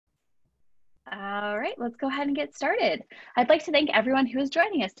All right, let's go ahead and get started. I'd like to thank everyone who is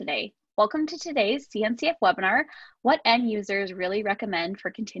joining us today. Welcome to today's CNCF webinar, What End Users Really Recommend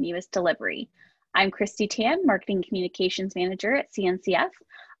for Continuous Delivery. I'm Christy Tan, Marketing Communications Manager at CNCF.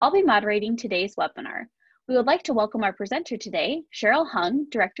 I'll be moderating today's webinar. We would like to welcome our presenter today, Cheryl Hung,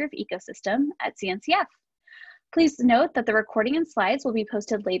 Director of Ecosystem at CNCF. Please note that the recording and slides will be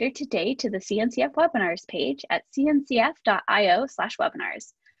posted later today to the CNCF webinars page at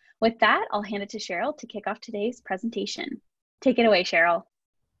cncf.io/webinars. With that, I'll hand it to Cheryl to kick off today's presentation. Take it away, Cheryl.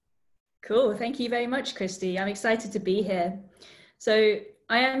 Cool, thank you very much, Christy. I'm excited to be here. So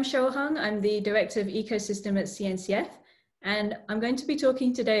I am Cheryl Hung, I'm the Director of Ecosystem at CNCF, and I'm going to be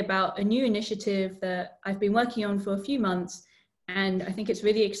talking today about a new initiative that I've been working on for a few months, and I think it's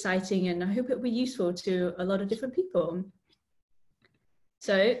really exciting and I hope it will be useful to a lot of different people.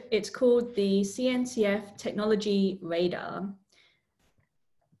 So it's called the CNCF Technology Radar.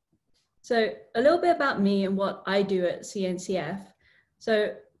 So a little bit about me and what I do at CNCF.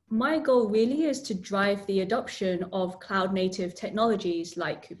 So my goal really is to drive the adoption of cloud native technologies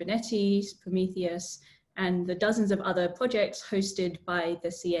like Kubernetes, Prometheus, and the dozens of other projects hosted by the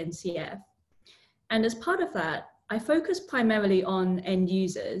CNCF. And as part of that, I focus primarily on end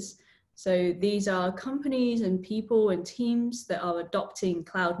users. So these are companies and people and teams that are adopting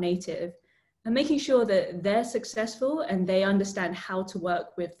cloud native and making sure that they're successful and they understand how to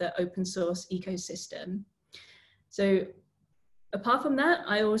work with the open source ecosystem. So apart from that,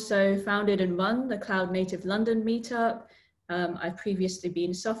 I also founded and run the Cloud Native London meetup. I've previously been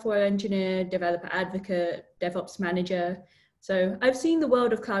a software engineer, developer advocate, DevOps manager. So I've seen the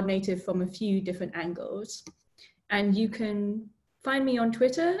world of cloud native from a few different angles. And you can find me on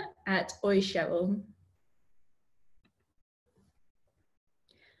Twitter at Cheryl.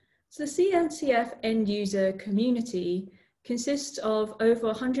 So the CNCF End User Community consists of over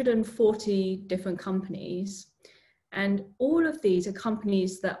 140 different companies. And all of these are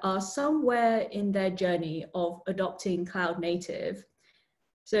companies that are somewhere in their journey of adopting cloud native.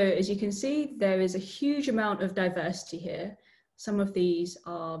 So as you can see, there is a huge amount of diversity here. Some of these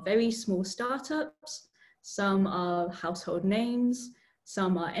are very small startups, some are household names,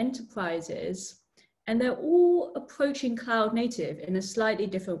 some are enterprises. And they're all approaching cloud native in a slightly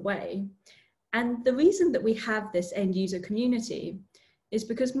different way. And the reason that we have this end user community is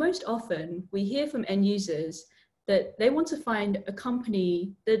because most often we hear from end users that they want to find a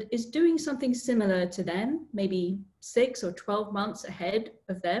company that is doing something similar to them, maybe 6 or 12 months ahead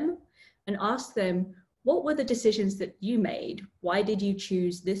of them, and ask them, what were the decisions that you made? Why did you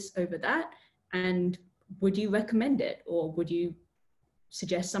choose this over that? And would you recommend it? Or would you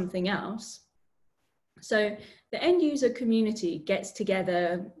suggest something else? So the end user community gets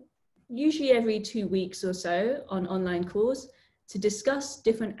together usually every 2 weeks or so on online calls to discuss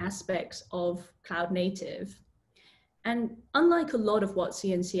different aspects of cloud native. And unlike a lot of what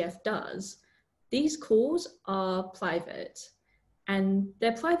CNCF does, these calls are private, and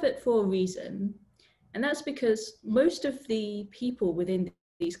they're private for a reason. And that's because most of the people within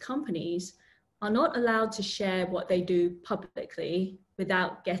these companies are not allowed to share what they do publicly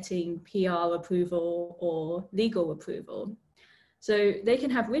without getting PR approval or legal approval. So they can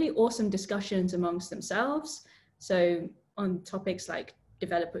have really awesome discussions amongst themselves. So on topics like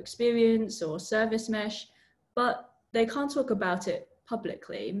developer experience or service mesh, but they can't talk about it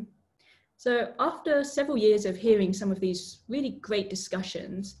publicly. So after several years of hearing some of these really great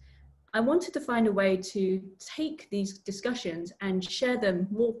discussions, I wanted to find a way to take these discussions and share them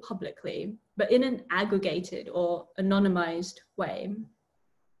more publicly, but in an aggregated or anonymized way.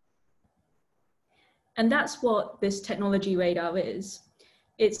 And that's what this technology radar is.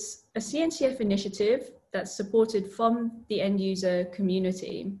 It's a CNCF initiative that's supported from the end user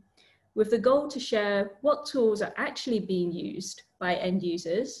community with the goal to share what tools are actually being used by end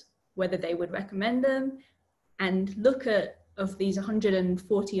users, whether they would recommend them, and look at, of these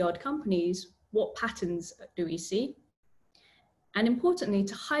 140 odd companies, what patterns do we see? And importantly,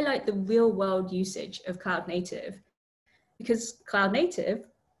 to highlight the real world usage of cloud native, because cloud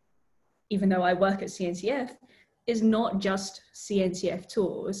native, even though I work at CNCF, is not just CNCF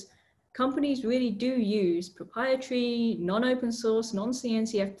tools. Companies really do use proprietary, non-open source,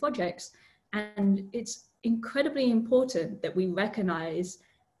 non-CNCF projects, and it's incredibly important that we recognize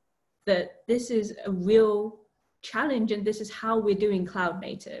that this is a real challenge and this is how we're doing cloud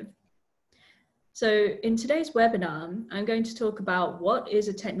native. So in today's webinar, I'm going to talk about what is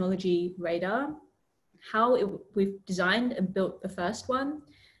a technology radar, how we've designed and built the first one,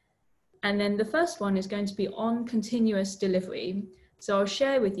 and then the first one is going to be on continuous delivery. So I'll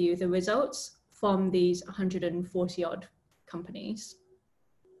share with you the results from these 140 odd companies.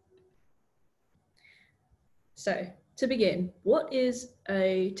 So to begin, what is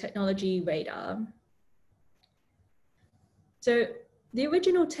a technology radar? So the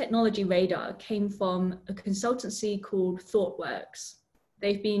original technology radar came from a consultancy called ThoughtWorks.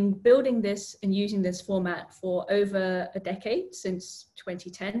 They've been building this and using this format for over a decade, since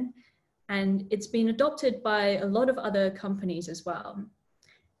 2010, and it's been adopted by a lot of other companies as well.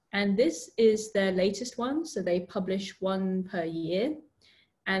 And this is their latest one, so they publish one per year,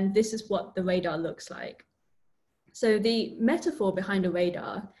 and this is what the radar looks like. So the metaphor behind a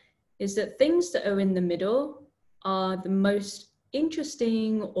radar is that things that are in the middle are the most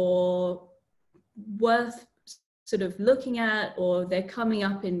interesting or worth sort of looking at, or they're coming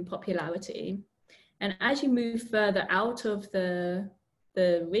up in popularity. And as you move further out of the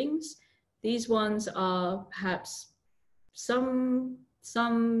rings, these ones are perhaps some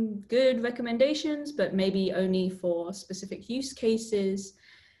good recommendations, but maybe only for specific use cases.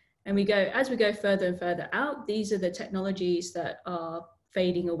 And as we go further and further out, these are the technologies that are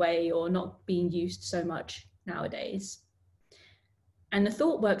fading away or not being used so much nowadays. And the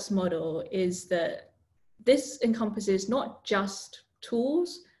ThoughtWorks model is that this encompasses not just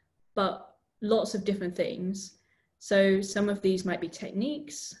tools, but lots of different things. So some of these might be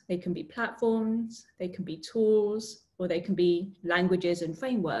techniques, they can be platforms, they can be tools, or they can be languages and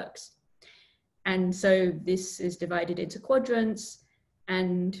frameworks. And so this is divided into quadrants.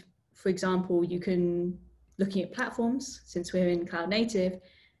 And for example, you can, looking at platforms, since we're in cloud native,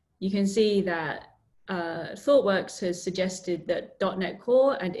 you can see that ThoughtWorks has suggested that .NET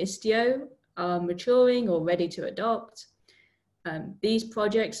Core and Istio are maturing or ready to adopt. These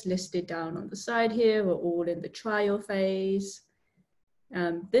projects listed down on the side here are all in the trial phase.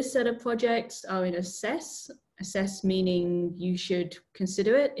 This set of projects are in assess meaning you should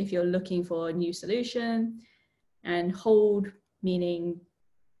consider it if you're looking for a new solution, and hold meaning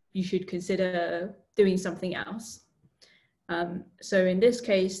you should consider doing something else. So in this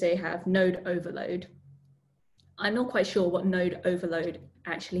case, they have node overload. I'm not quite sure what node overload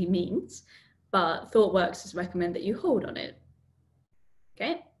actually means, but ThoughtWorks has recommended that you hold on it.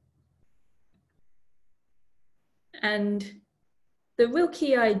 Okay. And the real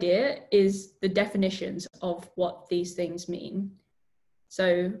key idea is the definitions of what these things mean.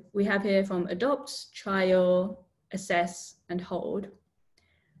 So we have here from adopt, trial, assess, and hold.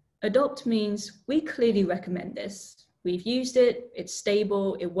 Adopt means we clearly recommend this. We've used it, it's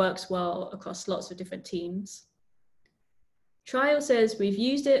stable, it works well across lots of different teams. Trial says we've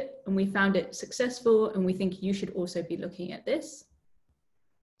used it and we found it successful and we think you should also be looking at this.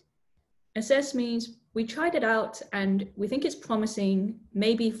 Assess means we tried it out and we think it's promising,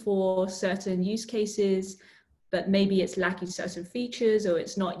 maybe for certain use cases, but maybe it's lacking certain features or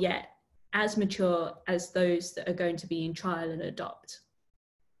it's not yet as mature as those that are going to be in trial and adopt.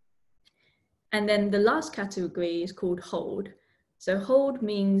 And then the last category is called hold. So hold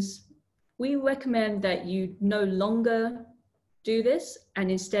means we recommend that you no longer do this and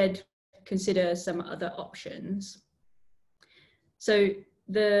instead consider some other options. So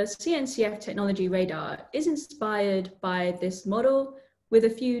the CNCF Technology Radar is inspired by this model with a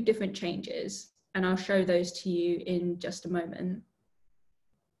few different changes, and I'll show those to you in just a moment.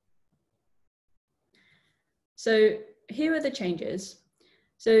 So here are the changes.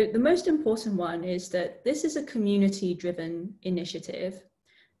 So the most important one is that this is a community-driven initiative.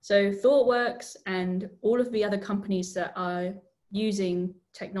 So ThoughtWorks and all of the other companies that are using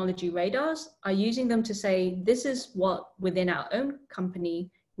technology radars are using them to say, this is what within our own company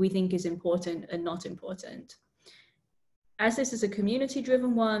we think is important and not important. As this is a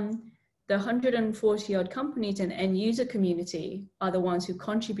community-driven one, the 140 odd companies and end user community are the ones who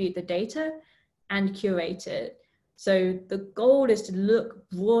contribute the data and curate it. So the goal is to look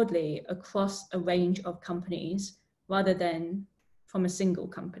broadly across a range of companies rather than from a single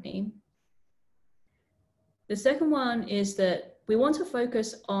company. The second one is that we want to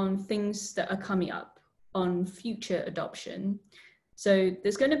focus on things that are coming up, on future adoption. So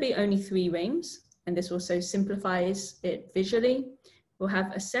there's going to be only 3 rings, and this also simplifies it visually. We'll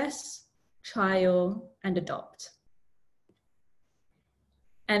have assess, trial, and adopt.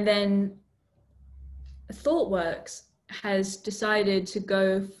 And then ThoughtWorks has decided to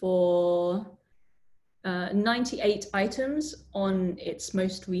go for 98 items on its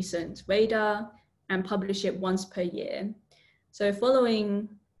most recent radar and publish it once per year. So following,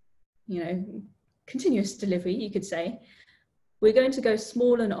 continuous delivery, you could say, we're going to go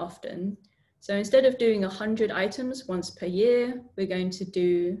small and often. So instead of doing 100 items once per year, we're going to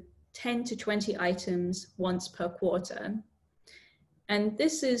do 10 to 20 items once per quarter. And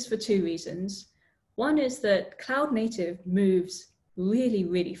this is for 2 reasons. One is that cloud native moves really,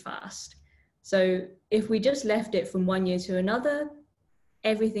 really fast. So if we just left it from one year to another,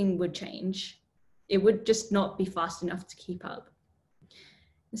 everything would change. It would just not be fast enough to keep up.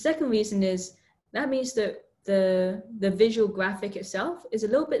 The second reason is that means that the visual graphic itself is a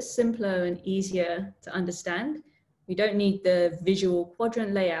little bit simpler and easier to understand. We don't need the visual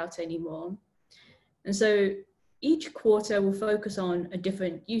quadrant layout anymore. And so each quarter will focus on a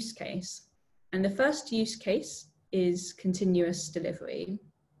different use case. And the first use case is continuous delivery.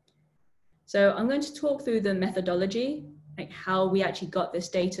 So I'm going to talk through the methodology, like how we actually got this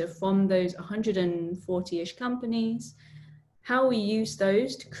data from those 140-ish companies, how we use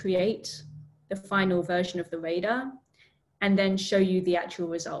those to create the final version of the radar, and then show you the actual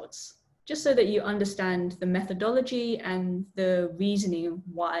results, just so that you understand the methodology and the reasoning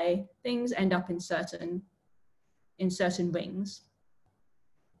why things end up in certain rings.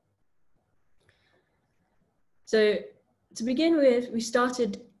 So to begin with, we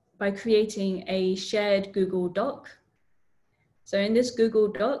started by creating a shared Google Doc. So in this Google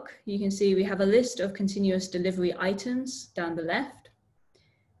Doc, you can see we have a list of continuous delivery items down the left.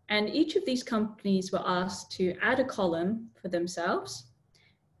 And each of these companies were asked to add a column for themselves.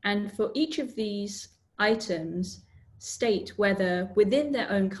 And for each of these items, state whether within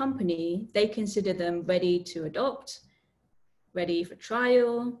their own company, they consider them ready to adopt, ready for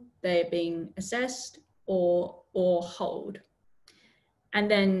trial, they're being assessed, or hold.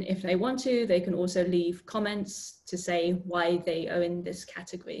 And then if they want to, they can also leave comments to say why they are in this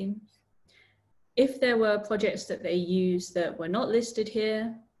category. If there were projects that they use that were not listed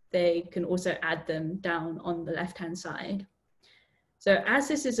here, they can also add them down on the left-hand side. So as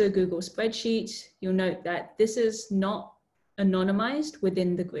this is a Google spreadsheet, you'll note that this is not anonymized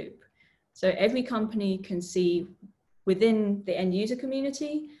within the group. So every company can see within the end user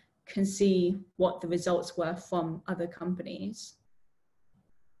community, can see what the results were from other companies.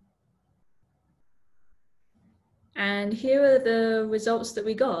 And here are the results that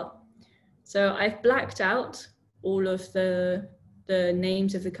we got. So I've blacked out all of the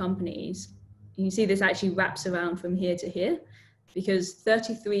names of the companies. You can see this actually wraps around from here to here, because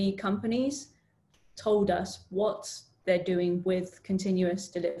 33 companies told us what they're doing with continuous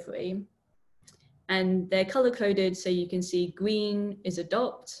delivery. And they're color coded, so you can see green is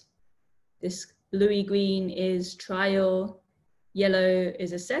adopt, this bluey green is trial, yellow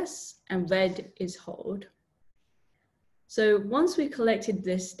is assess, and red is hold. So once we collected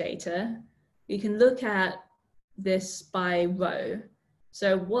this data, we can look at this by row.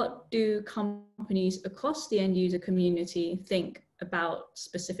 So what do companies across the end user community think about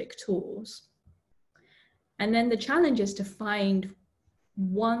specific tools? And then the challenge is to find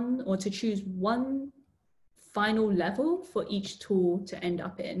one, or to choose one final level for each tool to end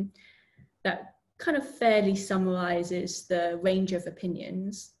up in that kind of fairly summarizes the range of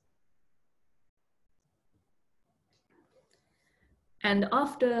opinions. And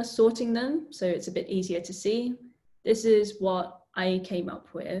after sorting them, so it's a bit easier to see, this is what I came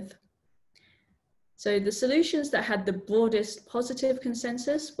up with. So the solutions that had the broadest positive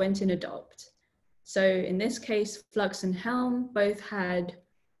consensus went in adopt. So in this case, Flux and Helm both had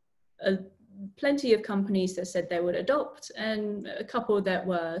plenty of companies that said they would adopt, and a couple that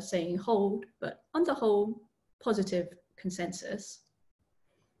were saying hold, but on the whole, positive consensus.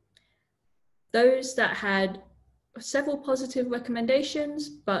 Those that had several positive recommendations,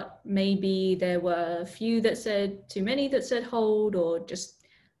 but maybe there were a few that said, too many that said hold, or just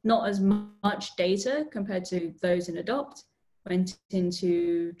not as much data compared to those in adopt, went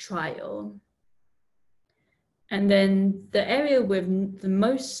into trial. And then the area with the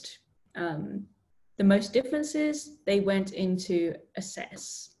most differences, they went into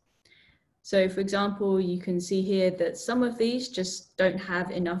assess. So for example, you can see here that some of these just don't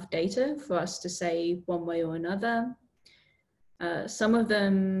have enough data for us to say one way or another. Some of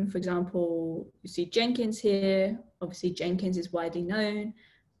them, for example, you see Jenkins here. Obviously Jenkins is widely known,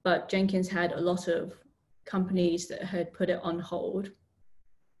 but Jenkins had a lot of companies that had put it on hold.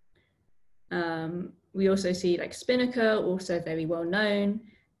 We also see like Spinnaker, also very well known.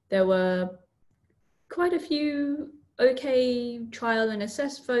 There were quite a few okay trial and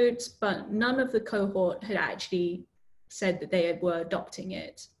assess votes, but none of the cohort had actually said that they were adopting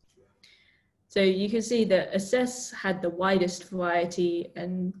it. So you can see that assess had the widest variety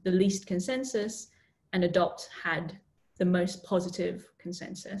and the least consensus, and adopt had the most positive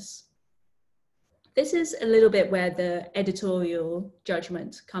consensus. This is a little bit where the editorial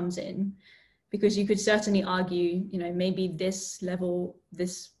judgment comes in, because you could certainly argue, you know, maybe this level,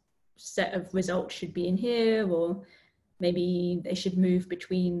 this set of results should be in here, or maybe they should move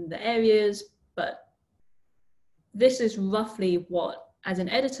between the areas. But this is roughly what, as an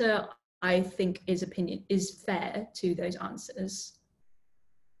editor, I think is fair to those answers.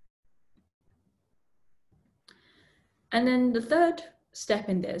 And then the third step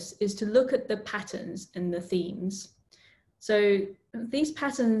in this is to look at the patterns and the themes. So these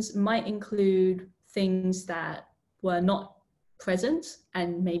patterns might include things that were not present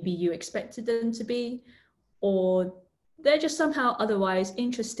and maybe you expected them to be, or they're just somehow otherwise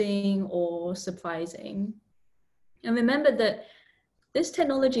interesting or surprising. And remember that this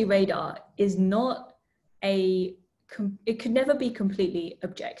technology radar is not it could never be completely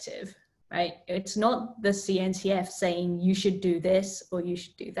objective, right? It's not the CNCF saying you should do this or you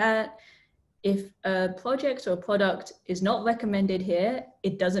should do that. If a project or product is not recommended here,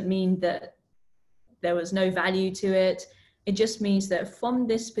 it doesn't mean that there was no value to it. It just means that from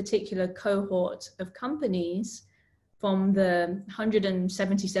this particular cohort of companies, from the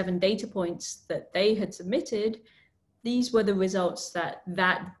 177 data points that they had submitted, these were the results that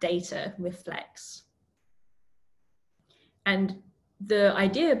that data reflects. And the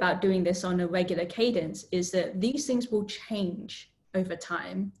idea about doing this on a regular cadence is that these things will change over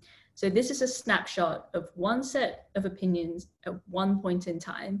time. So this is a snapshot of one set of opinions at one point in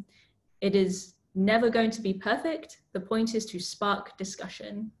time. It is never going to be perfect. The point is to spark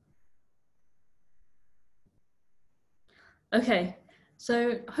discussion. Okay,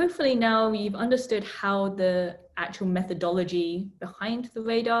 so hopefully now you've understood how the actual methodology behind the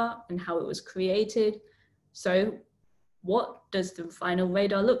radar and how it was created. So what does the final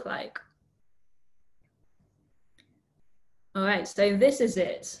radar look like? All right, so this is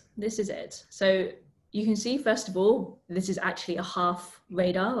it. This is it. So you can see, first of all, this is actually a half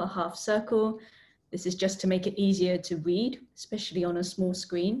radar, a half circle. This is just to make it easier to read, especially on a small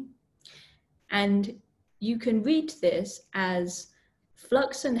screen. And you can read this as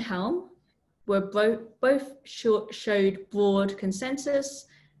Flux and Helm were both showed broad consensus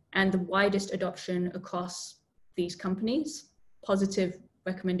and the widest adoption across these companies, positive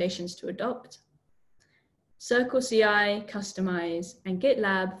recommendations to adopt. Circle CI, Customize, and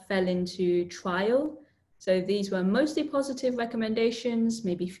GitLab fell into trial. So these were mostly positive recommendations,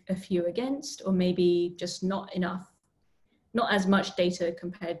 maybe a few against, or maybe just not enough, not as much data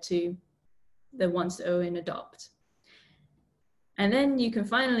compared to the ones that are in adopt. And then you can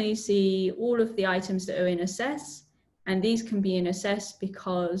finally see all of the items that are in assess, and these can be in assess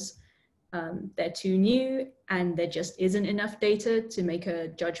because they're too new and there just isn't enough data to make a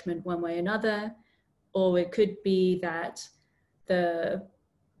judgment one way or another. Or it could be that there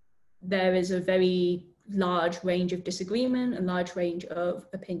is a very large range of disagreement, a large range of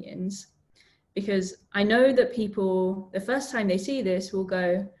opinions. Because I know that people, the first time they see this, will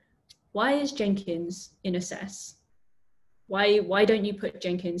go, why is Jenkins in assess? Why don't you put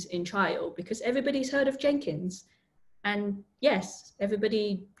Jenkins in trial? Because everybody's heard of Jenkins. And yes,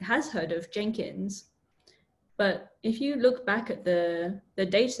 everybody has heard of Jenkins. But if you look back at the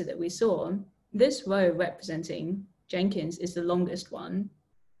data that we saw, this row representing Jenkins is the longest one.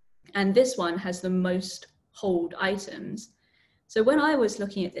 And this one has the most hold items. So when I was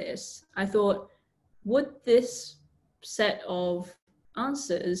looking at this, I thought, would this set of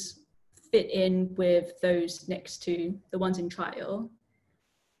answers fit in with those next to the ones in trial?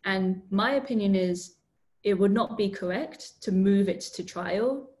 And my opinion is it would not be correct to move it to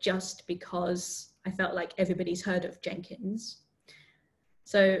trial just because I felt like everybody's heard of Jenkins.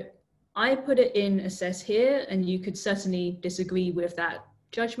 So I put it in assess here, and you could certainly disagree with that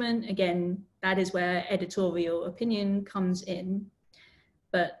judgment. Again, that is where editorial opinion comes in.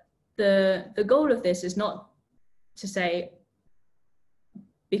 But the goal of this is not to say,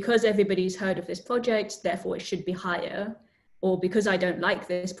 because everybody's heard of this project, therefore it should be higher, or because I don't like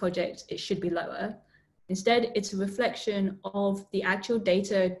this project, it should be lower. Instead, it's a reflection of the actual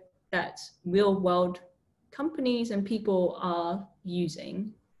data that real world companies and people are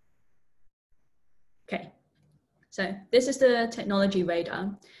using. Okay, so this is the technology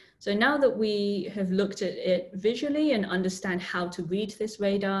radar. So now that we have looked at it visually and understand how to read this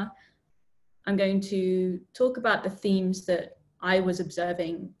radar, I'm going to talk about the themes that I was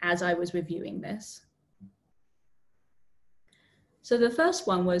observing as I was reviewing this. So the first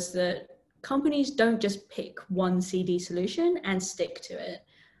one was that companies don't just pick one CD solution and stick to it.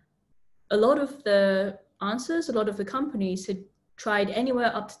 A lot of the answers, a lot of the companies had tried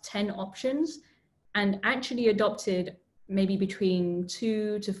anywhere up to 10 options and actually adopted maybe between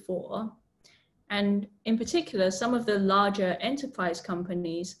 2 to 4. And in particular, some of the larger enterprise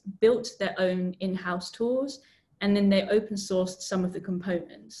companies built their own in-house tools, and then they open sourced some of the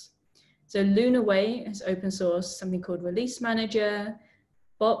components. So Lunaway has open sourced something called Release Manager,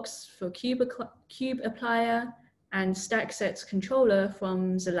 Box for Cube Applier, and StackSet's controller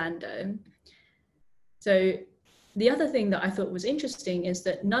from Zalando. So the other thing that I thought was interesting is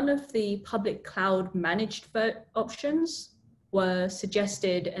that none of the public cloud managed options were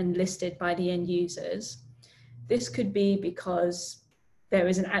suggested and listed by the end users. This could be because there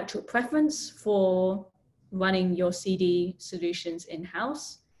is an actual preference for running your CD solutions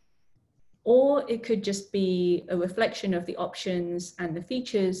in-house, or it could just be a reflection of the options and the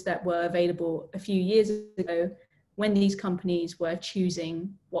features that were available a few years ago when these companies were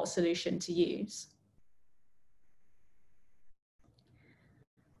choosing what solution to use.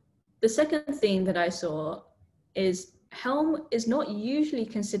 The second thing that I saw is Helm is not usually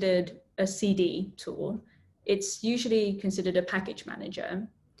considered a CD tool. It's usually considered a package manager,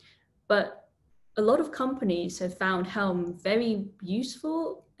 but a lot of companies have found Helm very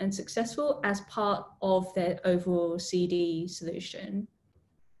useful and successful as part of their overall CD solution.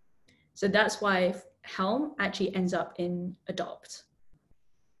 So that's why Helm actually ends up in Adopt.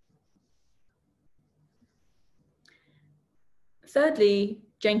 Thirdly,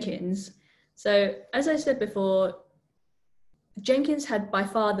 Jenkins. So as I said before, Jenkins had by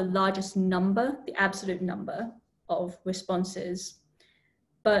far the largest number, the absolute number of responses.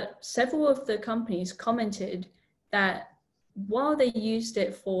 But several of the companies commented that while they used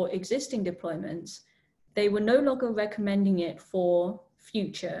it for existing deployments, they were no longer recommending it for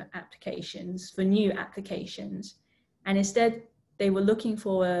future applications, for new applications. And instead, they were looking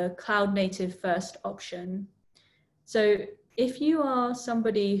for a cloud native first option. So if you are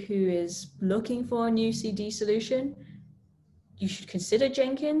somebody who is looking for a new CD solution, you should consider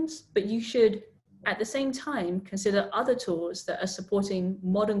Jenkins, but you should at the same time consider other tools that are supporting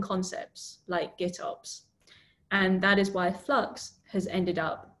modern concepts like GitOps. And that is why Flux has ended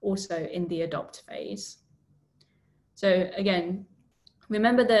up also in the adopt phase. So again,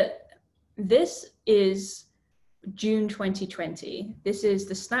 remember that this is June 2020. This is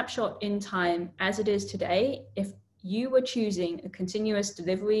the snapshot in time as it is today. If you were choosing a continuous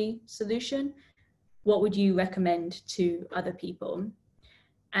delivery solution, what would you recommend to other people?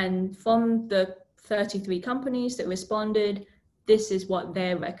 And from the 33 companies that responded, this is what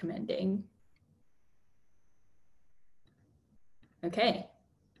they're recommending. Okay.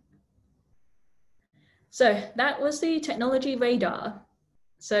 So that was the Technology Radar.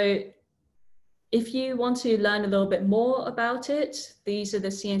 So if you want to learn a little bit more about it, these are the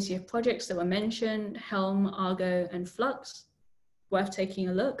CNCF projects that were mentioned: Helm, Argo, and Flux. Worth taking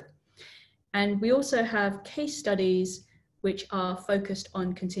a look. And we also have case studies which are focused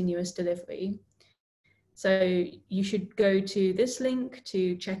on continuous delivery. So you should go to this link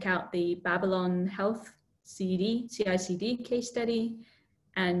to check out the Babylon Health CI/CD case study,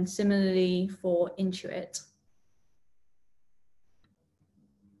 and similarly for Intuit.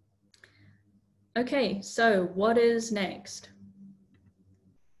 Okay, so what is next?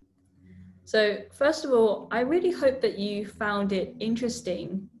 So first of all, I really hope that you found it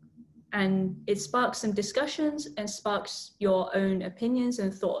interesting and it sparks some discussions and sparks your own opinions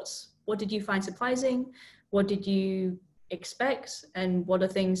and thoughts. What did you find surprising? What did you expect? And what are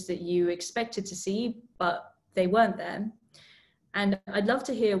things that you expected to see, but they weren't there? And I'd love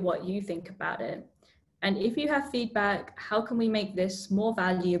to hear what you think about it. And if you have feedback, how can we make this more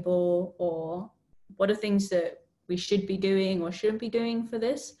valuable, or what are things that we should be doing or shouldn't be doing for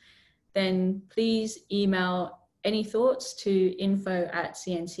this? Then please email any thoughts to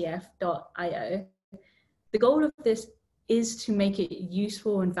info@cncf.io. The goal of this is to make it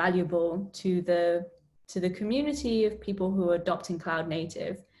useful and valuable to the community of people who are adopting cloud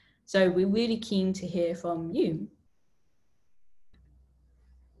native. So we're really keen to hear from you.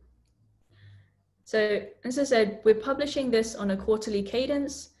 So as I said, we're publishing this on a quarterly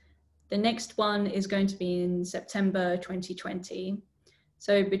cadence. The next one is going to be in September 2020.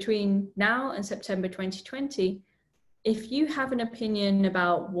 So between now and September 2020, if you have an opinion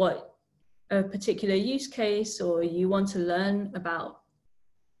about what a particular use case, or you want to learn about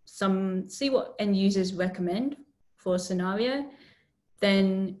see what end users recommend for a scenario,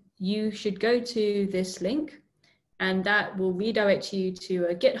 then you should go to this link, and that will redirect you to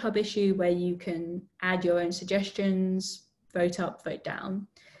a GitHub issue where you can add your own suggestions, vote up, vote down.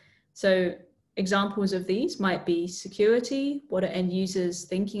 So examples of these might be security. What are end users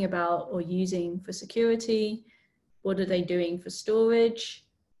thinking about or using for security? What are they doing for storage?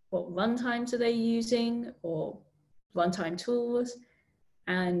 What runtimes are they using, or runtime tools?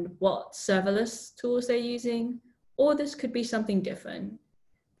 And what serverless tools they're using? Or this could be something different.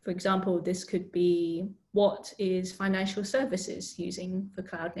 For example, this could be, what is financial services using for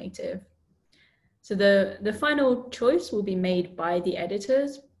cloud native? So the final choice will be made by the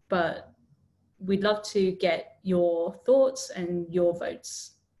editors, but we'd love to get your thoughts and your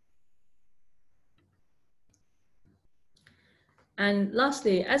votes. And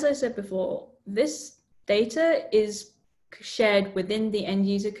lastly, as I said before, this data is shared within the end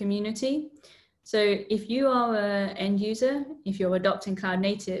user community. So if you are an end user, if you're adopting cloud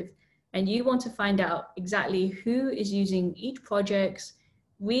native, and you want to find out exactly who is using each project,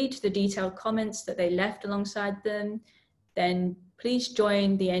 read the detailed comments that they left alongside them, then please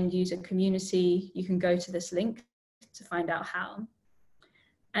join the end user community. You can go to this link to find out how.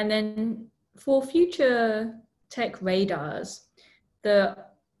 And then for future tech radars, the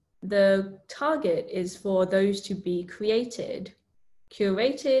target is for those to be created,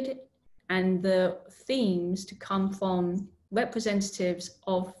 curated, and the themes to come from representatives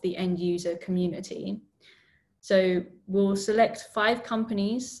of the end user community. So we'll select 5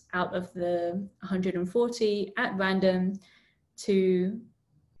 companies out of the 140 at random to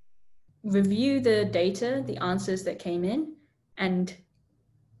review the data, the answers that came in, and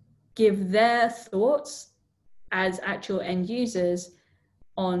give their thoughts as actual end users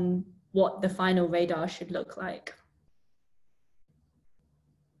on what the final radar should look like.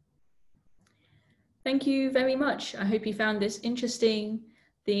 Thank you very much. I hope you found this interesting.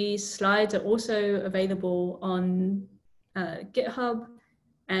 These slides are also available on GitHub,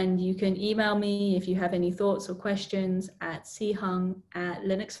 and you can email me if you have any thoughts or questions at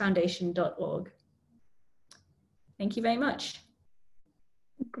chung@linuxfoundation.org. Thank you very much.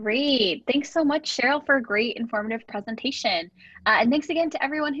 Great. Thanks so much, Cheryl, for a great informative presentation. And thanks again to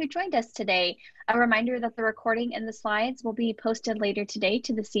everyone who joined us today. A reminder that the recording and the slides will be posted later today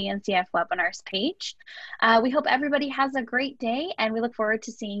to the CNCF webinars page. We hope everybody has a great day, and we look forward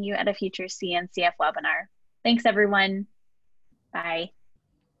to seeing you at a future CNCF webinar. Thanks, everyone. Bye.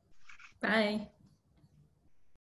 Bye.